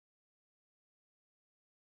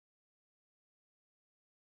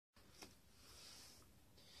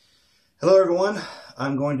Hello everyone,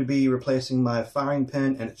 I'm going to be replacing my firing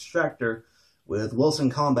pin and extractor with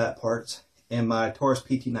Wilson combat parts in my Taurus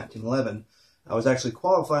PT1911. I was actually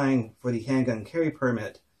qualifying for the handgun carry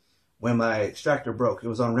permit when my extractor broke. It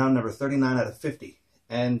was on round number 39 out of 50,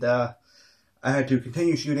 and I had to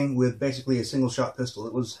continue shooting with basically a single shot pistol.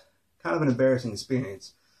 It was kind of an embarrassing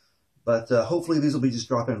experience, but hopefully these will be just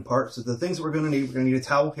drop-in parts. So the things that we're going to need a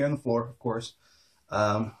towel here on the floor, of course.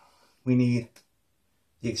 We need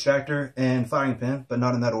the extractor and firing pin, but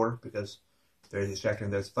not in that order because there's the extractor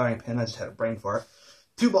and there's the firing pin. I just had a brain fart.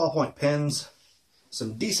 2 ballpoint pens,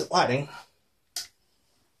 some decent lighting.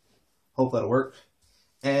 Hope that'll work.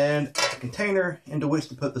 And a container into which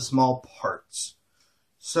to put the small parts.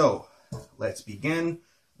 So let's begin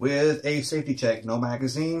with a safety check. No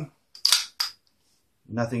magazine,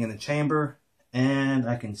 nothing in the chamber, and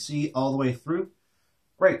I can see all the way through.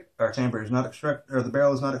 Great, our chamber is not obstructed, or the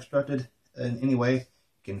barrel is not obstructed in any way.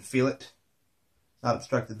 You can feel it, not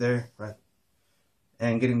obstructed there, right?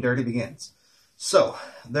 And getting dirty begins. So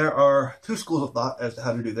there are 2 schools of thought as to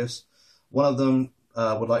how to do this. One of them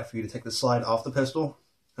would like for you to take the slide off the pistol.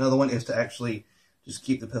 Another one is to actually just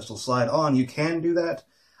keep the pistol slide on. You can do that.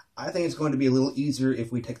 I think it's going to be a little easier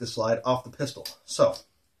if we take the slide off the pistol. So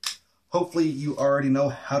hopefully you already know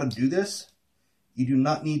how to do this. You do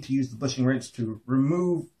not need to use the bushing wrench to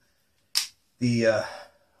remove the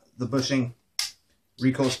bushing,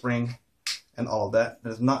 recoil spring, and all of that. That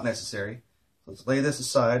is not necessary. So let's lay this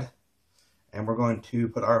aside, and we're going to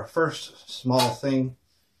put our first small thing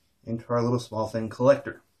into our little small thing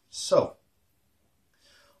collector. So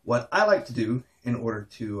what I like to do in order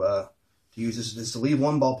to use this is to leave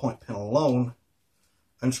one ballpoint pen alone,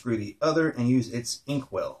 unscrew the other, and use its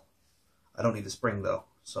inkwell. I don't need the spring though,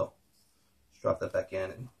 so just drop that back in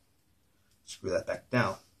and screw that back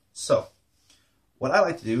down. So what I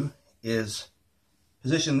like to do is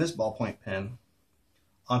position this ballpoint pen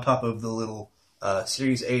on top of the little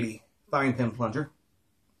Series 80 firing pin plunger.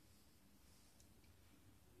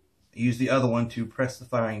 Use the other one to press the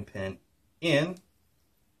firing pin in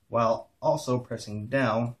while also pressing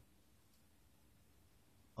down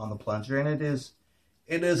on the plunger, and it is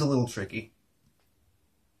a little tricky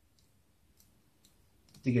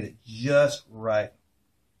to get it just right.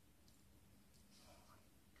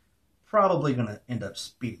 Probably going to end up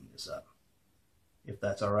speeding this up, if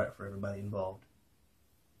that's all right for everybody involved.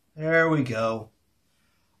 There we go.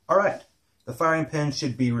 All right, the firing pin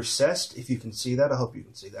should be recessed, if you can see that. I hope you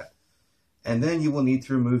can see that. And then you will need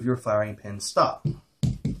to remove your firing pin stop.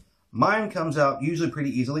 Mine comes out usually pretty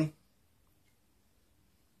easily.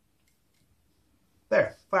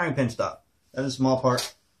 There, firing pin stop. That is small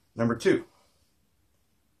part number 2.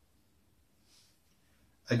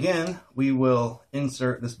 Again, we will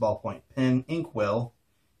insert this ballpoint pen inkwell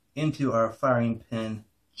into our firing pin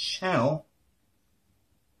channel.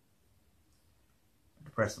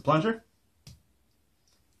 Press the plunger,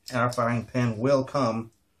 and our firing pin will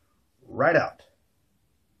come right out.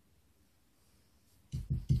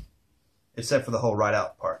 Except for the whole right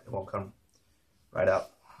out part. It won't come right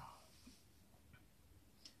out.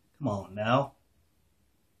 Come on now.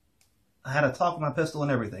 I had a talk with my pistol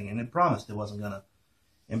and everything, and it promised it wasn't going to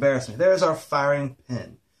embarrass me. There's our firing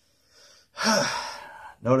pin.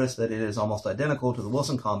 Notice that it is almost identical to the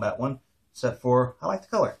Wilson Combat one, except for I like the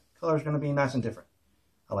color. The color is going to be nice and different.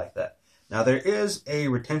 I like that. Now there is a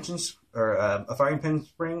retention or a firing pin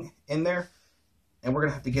spring in there, and we're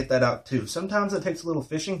going to have to get that out too. Sometimes it takes a little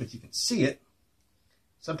fishing, but you can see it.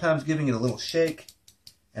 Sometimes giving it a little shake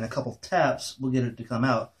and a couple taps will get it to come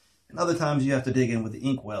out. And other times you have to dig in with the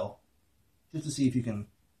inkwell just to see if you can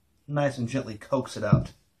nice and gently coax it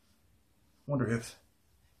out. Wonder if,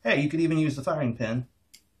 hey, you could even use the firing pin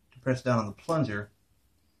to press down on the plunger.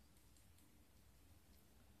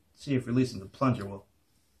 See if releasing the plunger will.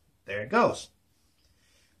 There it goes.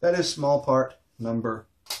 That is small part number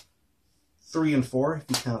 3 and 4, if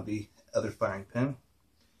you count the other firing pin.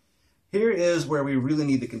 Here is where we really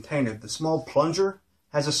need the container. The small plunger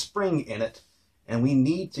has a spring in it, and we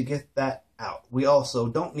need to get that out. We also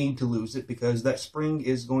don't need to lose it because that spring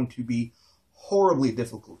is going to be horribly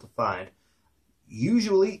difficult to find.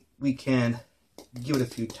 Usually we can give it a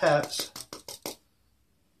few taps.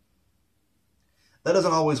 That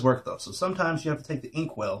doesn't always work though, so sometimes you have to take the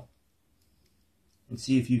inkwell and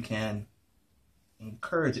see if you can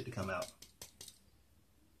encourage it to come out.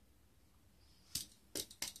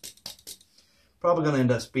 Probably going to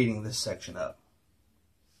end up speeding this section up.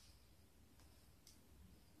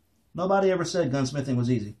 Nobody ever said gunsmithing was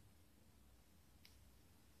easy.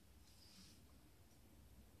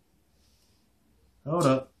 Hold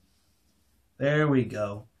up. There we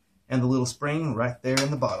go. And the little spring right there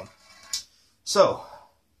in the bottom. So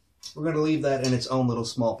we're going to leave that in its own little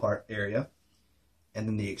small part area. And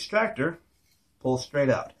then the extractor pulls straight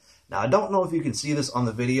out. Now, I don't know if you can see this on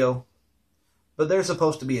the video, but there's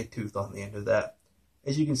supposed to be a tooth on the end of that.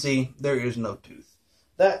 As you can see, there is no tooth.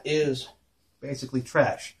 That is basically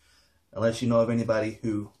trash, unless you know of anybody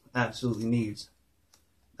who absolutely needs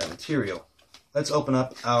that material. Let's open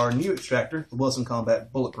up our new extractor, the Wilson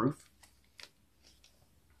Combat Bulletproof.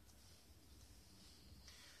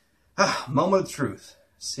 Moment of truth.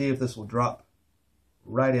 See if this will drop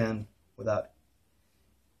right in without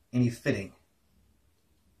any fitting.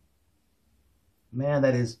 Man,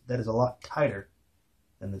 that is a lot tighter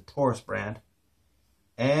than the Taurus brand.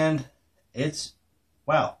 And it's,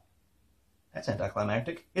 wow, that's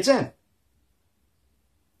anticlimactic. It's in.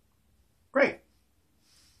 Great.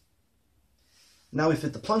 Now we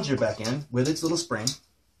fit the plunger back in with its little spring.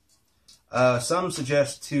 Some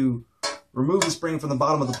suggest to remove the spring from the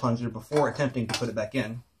bottom of the plunger before attempting to put it back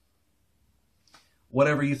in.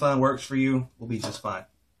 Whatever you find works for you will be just fine.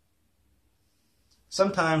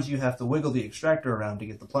 Sometimes you have to wiggle the extractor around to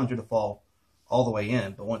get the plunger to fall all the way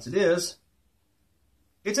in, but once it is,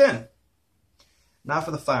 it's in. Now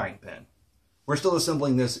for the firing pin. We're still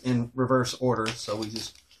assembling this in reverse order, so we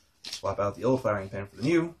just swap out the old firing pin for the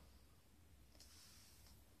new.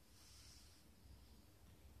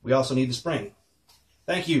 We also need the spring.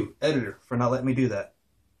 Thank you, editor, for not letting me do that.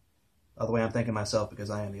 By the way, I'm thanking myself because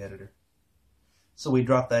I am the editor. So we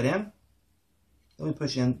drop that in, then we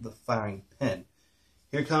push in the firing pin.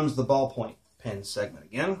 Here comes the ballpoint pin segment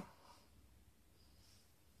again.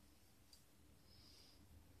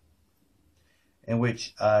 In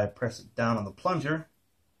which I press it down on the plunger.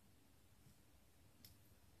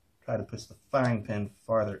 Try to push the firing pin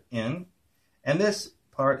farther in. And this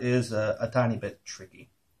part is a tiny bit tricky.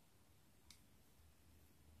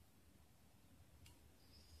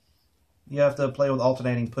 You have to play with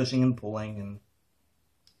alternating pushing and pulling, and,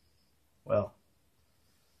 well,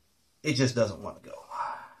 it just doesn't want to go.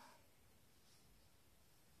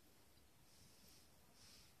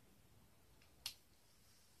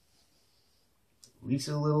 Release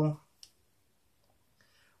it a little.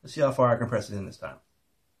 Let's see how far I can press it in this time.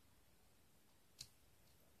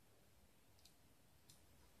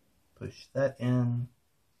 Push that in.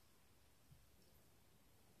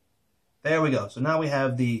 There we go. So now we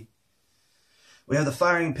have the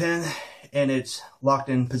firing pin and it's locked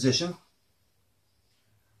in position.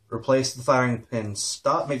 Replace the firing pin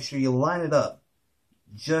stop. Make sure you line it up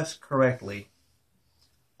just correctly.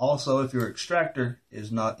 Also, if your extractor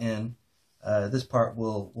is not in, this part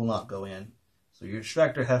will not go in. So your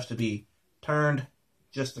extractor has to be turned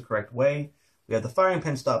just the correct way. We have the firing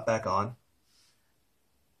pin stop back on.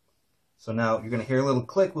 So now you're going to hear a little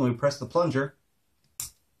click when we press the plunger.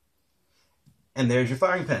 And there's your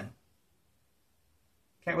firing pin.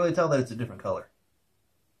 Can't really tell that it's a different color.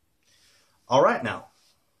 All right, now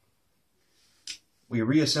we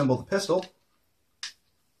reassemble the pistol.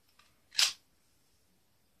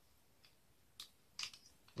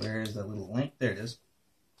 Where is that little link? There it is.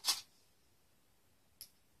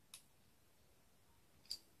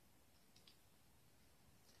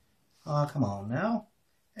 Oh, come on now.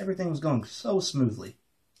 Everything was going so smoothly.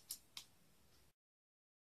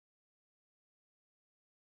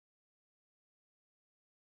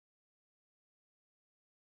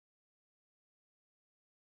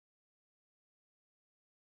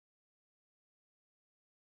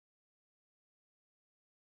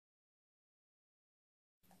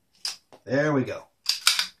 There we go.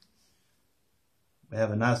 We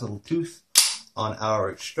have a nice little tooth on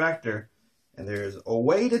our extractor, and there's a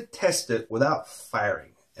way to test it without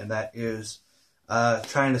firing, and that is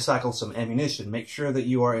trying to cycle some ammunition. Make sure that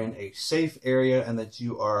you are in a safe area and that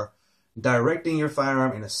you are directing your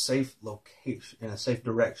firearm in a safe location, in a safe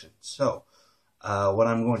direction. So what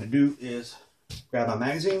I'm going to do is grab my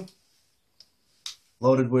magazine,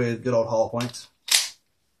 loaded with good old hollow points.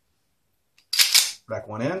 Back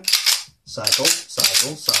one in. Cycle,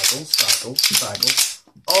 cycle, cycle, cycle,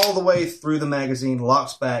 cycle, all the way through the magazine,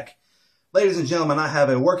 locks back. Ladies and gentlemen, I have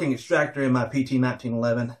a working extractor in my PT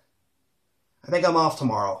 1911. I think I'm off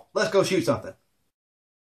tomorrow. Let's go shoot something.